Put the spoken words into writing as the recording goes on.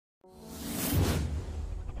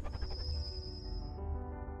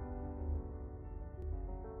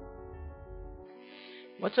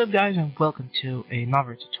What's up guys, and welcome to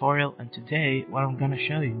another tutorial. And today what I'm gonna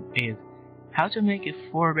show you is how to make a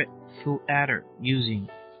 4-bit full adder using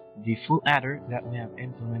the full adder that we have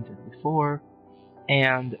implemented before.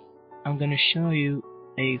 And I'm gonna show you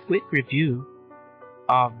a quick review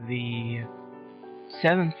of the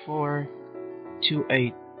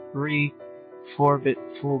 74283 4-bit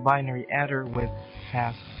full binary adder with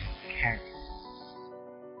fast carry.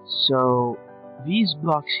 So these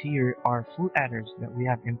blocks here are full adders that we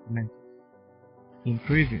have implemented in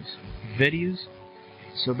previous videos.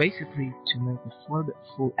 So basically, to make a 4-bit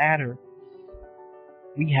full adder,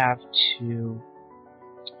 we have to,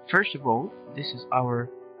 first of all, this is our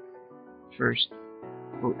first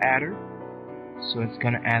full adder. So it's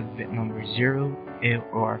gonna add bit number 0,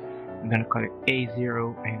 or I'm gonna call it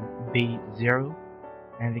A0 and B0,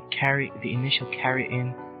 and the initial carry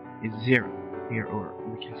in is 0 here, or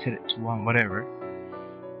we can set it to 1, whatever.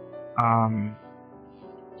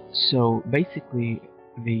 So basically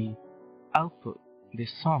the output, the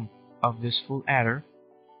sum of this full adder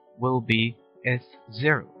will be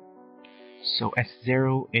S0. So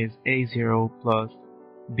S0 is A0 plus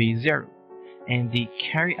B0, and the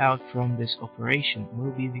carry out from this operation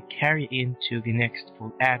will be the carry in to the next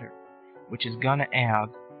full adder, which is gonna add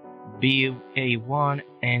A1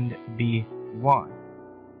 and B1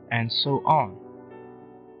 and so on.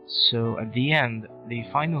 So at the end, the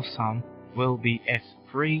final sum will be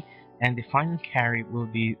S3, and the final carry will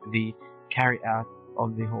be the carry out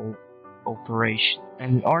of the whole operation.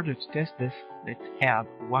 And in order to test this, let's add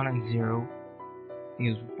 1 and 0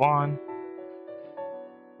 is 1.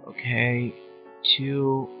 Okay,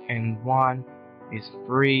 2 and 1 is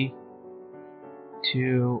 3.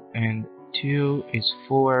 2 and 2 is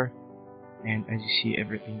 4. And as you see,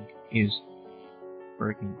 everything is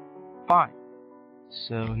working fine.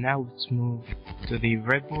 So now let's move to the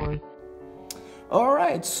breadboard.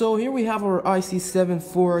 Alright, so here we have our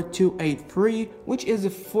IC74283, which is a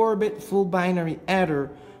 4-bit full binary adder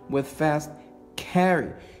with fast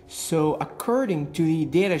carry. So according to the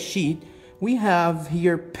data sheet, we have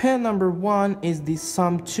here pin number 1 is the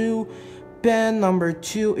sum2, pin number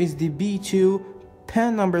 2 is the B2,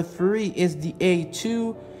 pin number 3 is the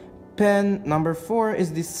A2, pin number 4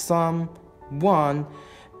 is the sum1,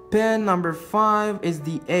 pin number 5 is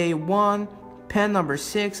the A1, pin number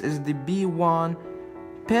 6 is the B1,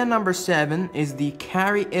 pin number 7 is the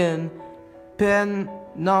carry in, pin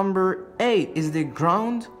number 8 is the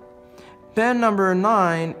ground, pin number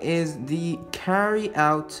 9 is the carry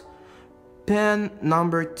out, pin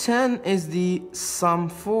number 10 is the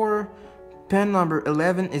sum4, pin number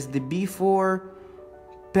 11 is the B4,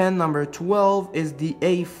 pin number 12 is the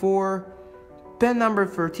A4, pin number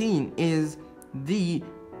 13 is the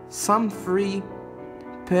sum3,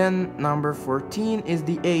 pin number 14 is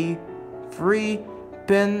the A3,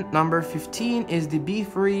 pin number 15 is the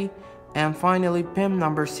B3, and finally pin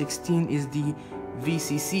number 16 is the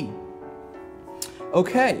VCC.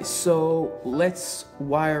 Okay, so let's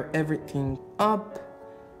wire everything up.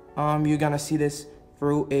 You're gonna see this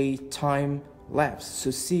through a time lapse,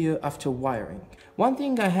 so see you after wiring. One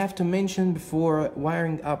thing I have to mention before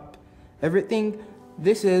wiring up everything,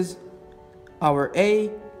 this is our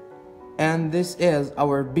A and this is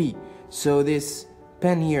our B. So this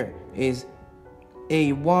pin here is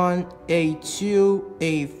A1, A2,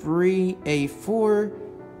 A3, A4,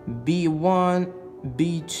 B1,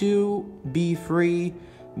 B2, B3,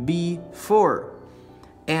 B4.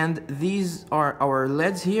 And these are our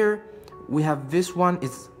LEDs here. We have this one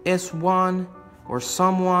is S1 or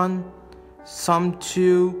sum1,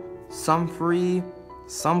 sum2, sum3,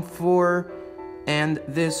 sum4, and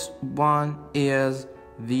this one is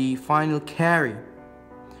the final carry.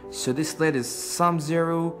 So this LED is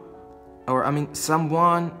sum0, or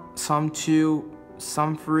sum1, sum2,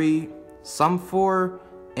 sum3, sum4,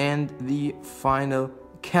 and the final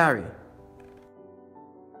carry.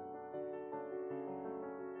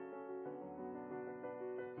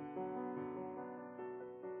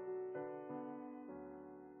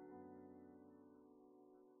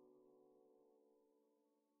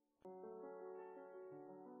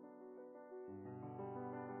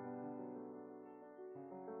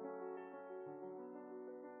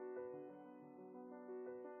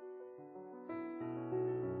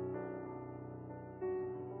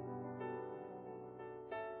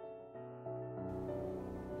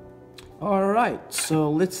 Alright,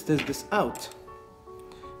 so let's test this out.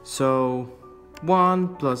 So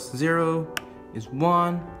 1 plus 0 is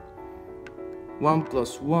 1, 1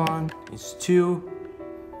 plus 1 is 2,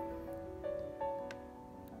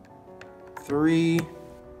 3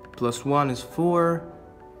 plus 1 is 4,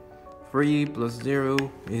 3 plus 0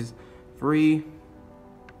 is 3,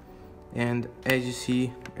 and as you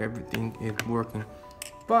see, everything is working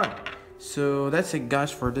fine. So that's it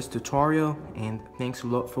guys for this tutorial, and thanks a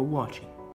lot for watching.